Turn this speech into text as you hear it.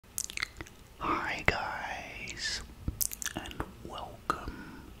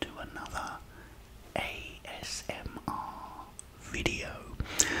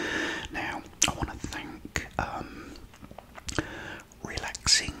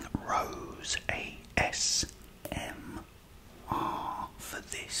Rose ASMR for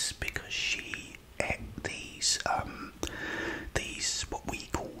this because she ate these what we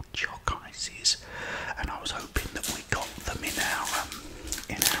call choc ices, and I was hoping that we got them in our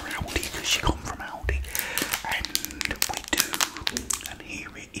Aldi because she got them from Aldi, and we do, and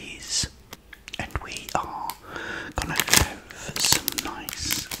here it is, and we are gonna have some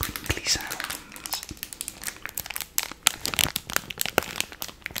nice crinkly sounds.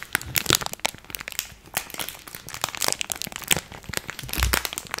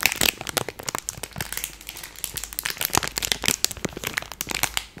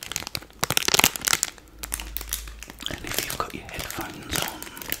 And if you've got your headphones on,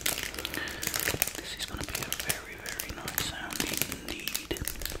 this is going to be a very, very nice sound indeed.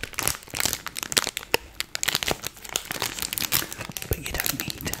 But you don't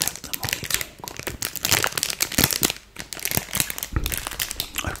need to have them on, it's all good.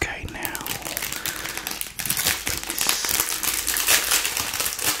 Okay, now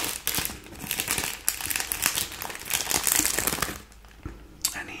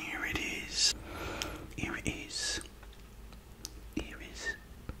and here it is. Here it is. Here is.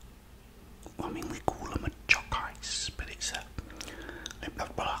 I mean, we call them a choc ice, but it's a.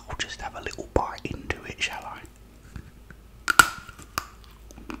 Well, I'll just have a little bite into it, shall I?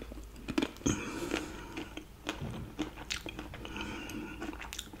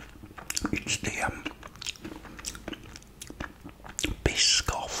 It's the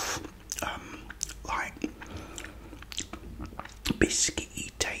Biscoff, like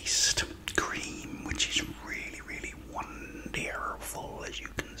biscuity taste cream, which is really, really wonderful, as you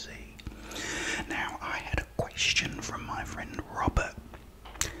can see. Now, I had a question from my friend Robert,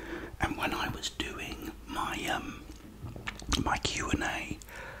 and when I was doing my my Q&A,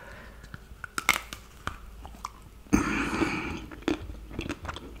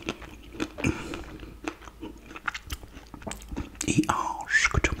 he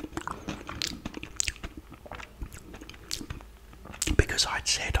asked, because I'd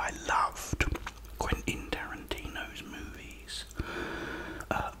said I loved Quentin Tarantino's movies,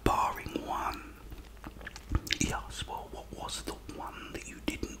 barring one. He asked, well, what was the one that you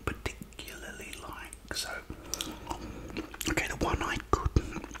didn't particularly like? So, okay, the one I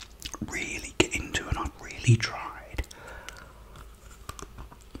couldn't really get into, and I really tried.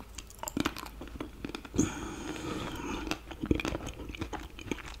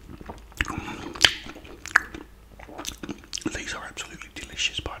 These are absolutely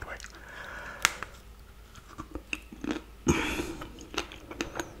delicious, by the way.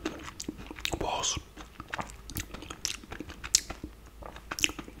 Was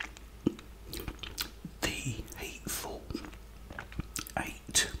The Hateful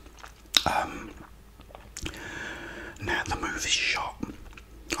Eight. Now the movie's shot,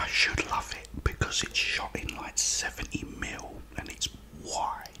 I should love it because it's shot in like 70mm and it's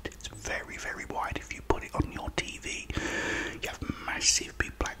wide. It's very, very wide. If you put it on your TV, you have massive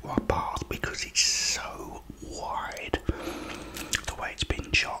big black white bars because it's so wide. The way it's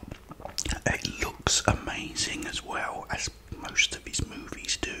been shot, it looks amazing as well, as most of his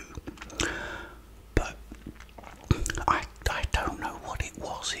movies do. But I don't know what it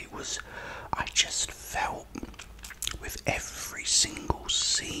was. I just felt with every single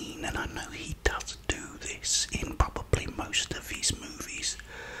scene, and I know he does do this in probably most of his movies,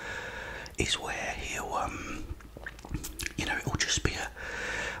 is where he'll, it'll just be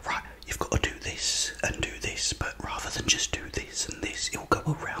right, you've got to do this and do this, but rather than just do this and this, he'll go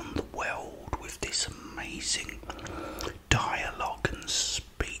around the world with this amazing dialogue and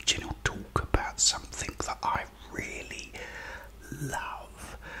speech, and he'll talk about something that I really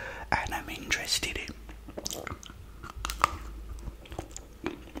love and am interested in.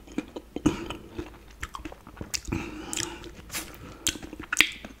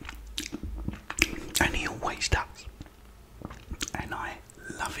 And he always does, and I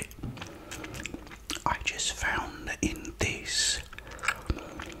love it. I just found that in this,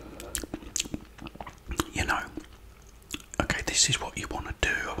 okay, this is what you want to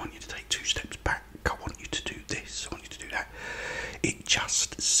do. I want you to take 2 steps back. I want you to do this. I want you to do that. It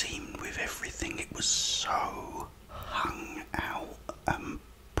just seemed with everything, it was so hung out and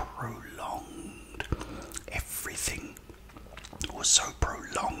prolonged. Everything was so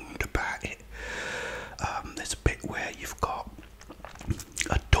prolonged about it. There's a bit where you've got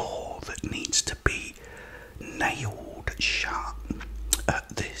a door that needs to be nailed shut at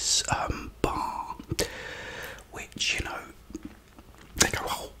this bar, which, they go,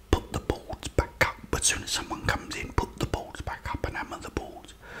 oh, put the boards back up. As soon as someone comes in, put the boards back up and hammer the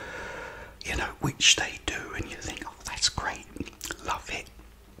boards, which they do, and you think, oh, that's great, love it.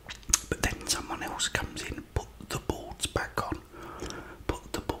 else comes in, put the boards back on,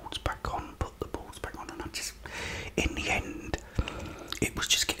 put the boards back on, put the boards back on, and I just, in the end, it was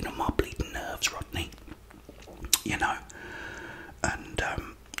just getting on my bleeding nerves, Rodney, you know, and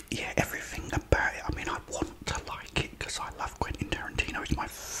yeah, everything about it, I mean, I want to like it because I love Quentin Tarantino. He's my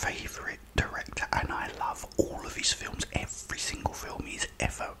favourite director, and I love all of his films. Every single film he's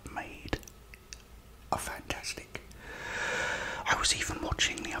ever made are fantastic. I was even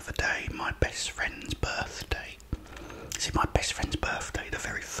watching the other day my best friend's birthday. See, my best friend's birthday, the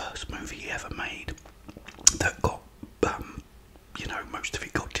very first movie he ever made, that got, you know, most of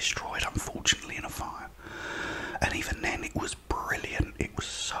it got destroyed, unfortunately, in a fire. And even then, it was brilliant. It was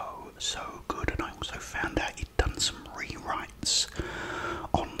so good. And I also found out he'd done some rewrites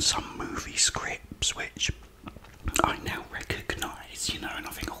on some movie scripts, which I now recognise, you know, and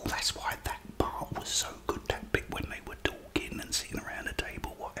I think, oh, that's why that part was so good, that bit when they were talking and sitting around a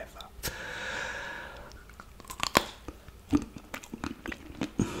table, whatever.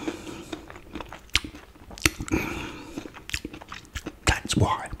 That's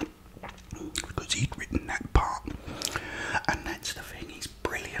why, because he'd written that part, and that's the thing, he's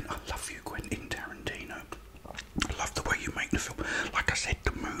brilliant. I love you, Quentin Tarantino. I love the way you make the film. Like I said,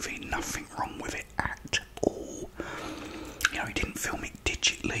 the movie, nothing wrong with it at all. You know, he didn't film it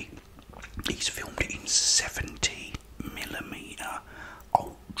digitally. He's filmed it in 70mm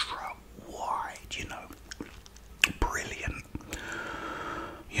ultra wide, you know. Brilliant.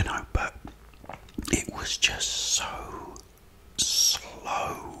 You know, but it was just so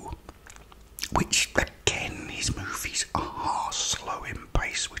slow. Which, again, his movies are slow in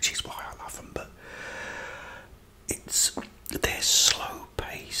pace, which is why I love them, but they're slow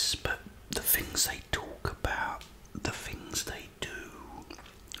pace, but the things they talk about, the things they do,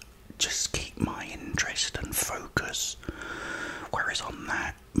 just keep my interest and focus. Whereas on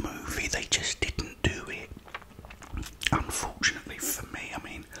that movie, they just didn't do it. Unfortunately for me, I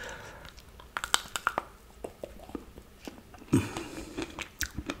mean,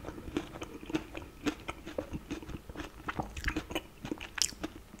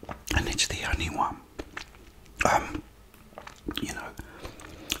 and it's the only one. You know,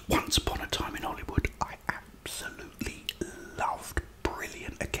 Once Upon a Time in Hollywood, I absolutely loved.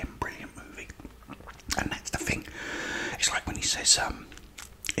 Brilliant, again, brilliant movie. And that's the thing. It's like when he says,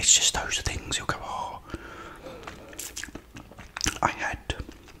 it's just those things. He'll go, oh, I had.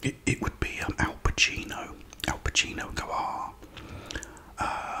 It would be Al Pacino. Al Pacino would go, oh,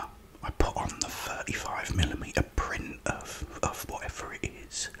 I put on the 35mm print of whatever it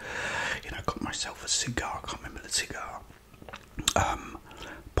is. You know, got myself a cigar, I can't remember the cigar.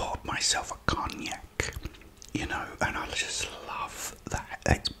 Poured myself a cognac, you know, and I just love that.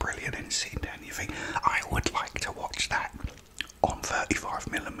 It's brilliant. And sitting down, you think, I would like to watch that on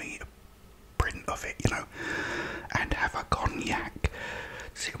 35mm print of it, you know, and have a cognac,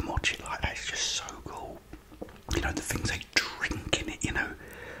 sit and watch it like that. It's just so cool. You know, the things they drink in it, you know,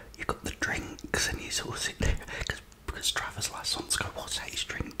 you've got the drinks and you sort of sit there, because Travis Lasson's go, what's that he's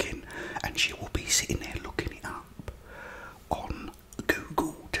drinking? And she will be sitting there looking it up on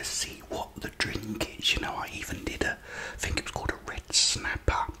Google to see what the drink is. You know, I even did I think it was called a red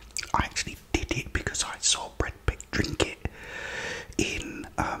snapper. I actually did it because I saw Brad Pitt drink it in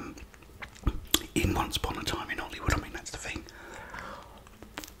Once Upon a Time in Hollywood. I mean, that's the thing.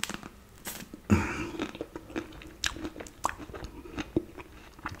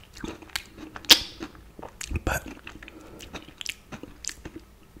 But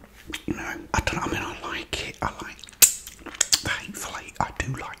you know, I don't know, I mean, I like it. Hateful Eight, I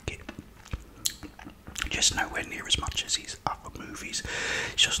do like it. Just nowhere near as much as his other movies.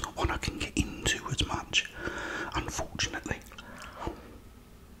 It's just not one I can get into as much, unfortunately.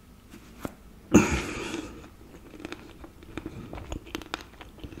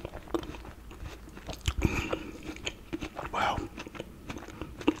 Well,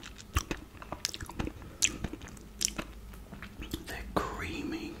 they're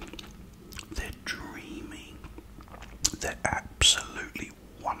creamy, they're dreamy, they're absolutely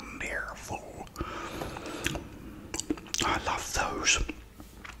wonderful. I love those.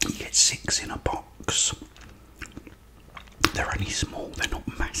 You get 6 in a box. They're only small, they're not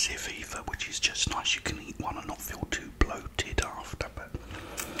massive either, which is just nice. You can eat one and not feel too bloated after, but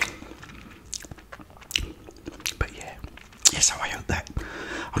yeah. So I hope that,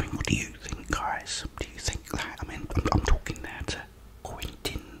 I mean, what do you think, guys? Do you think that, I mean, I'm talking now to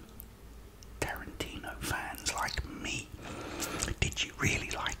Quentin Tarantino fans like me. Did you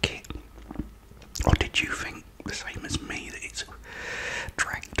really like it? Or did you think the same as me, that it's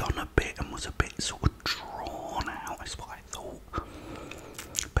dragged on a bit and was a bit sort of drawn out? That's what I thought.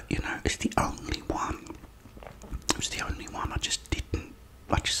 But you know, it's the only one and I just didn't.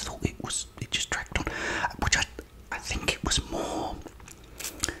 I just thought it just dragged on, which I think it was more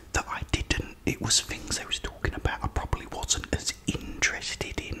that I didn't. It was things they was talking about I probably wasn't as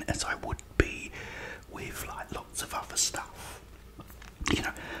interested in as I would be with like lots of other stuff. You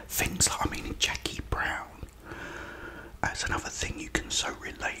know, things like, I mean, Jackie Brown. That's another thing you can so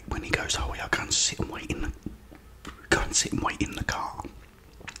relate when he goes, oh yeah, go and sit and wait in the car.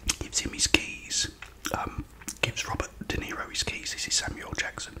 Gives him his keys. Gives Robert De Niro his keys. This is Samuel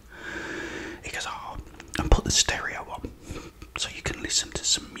Jackson. He goes, oh, and put the stereo on so you can listen to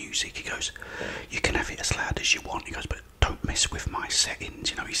some music. He goes, you can have it as loud as you want. He goes, but don't mess with my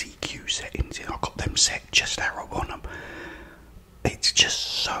settings. You know, his EQ settings. You know, I've got them set just how I want them. It's just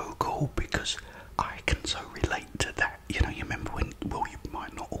so cool because I can so relate to that. You know, you remember when, well, you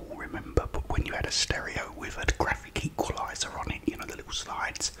might not all remember, but when you had a stereo with a graphic equaliser on it, you know, the little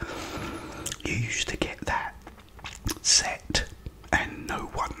slides, you used to get that set and no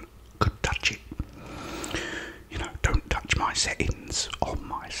one could touch it. You know, don't touch my settings on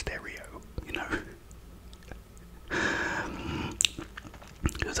my stereo, you know.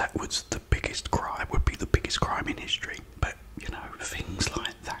 Because that was the biggest crime, would be the biggest crime in history. But, you know, things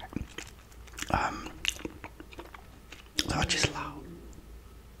like that. That I just love.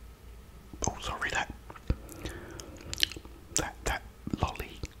 Oh, sorry, that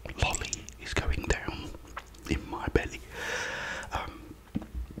lolly is going down in my belly.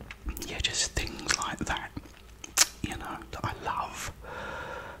 Yeah, just things like that, you know, that I love.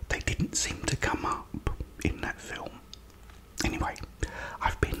 They didn't seem to come up in that film. Anyway,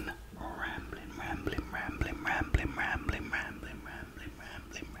 I've been rambling.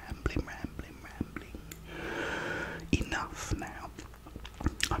 Enough now.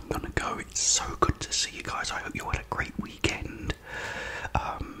 I'm gonna go. It's so good to see you guys. I hope you had a great weekend.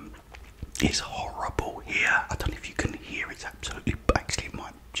 It's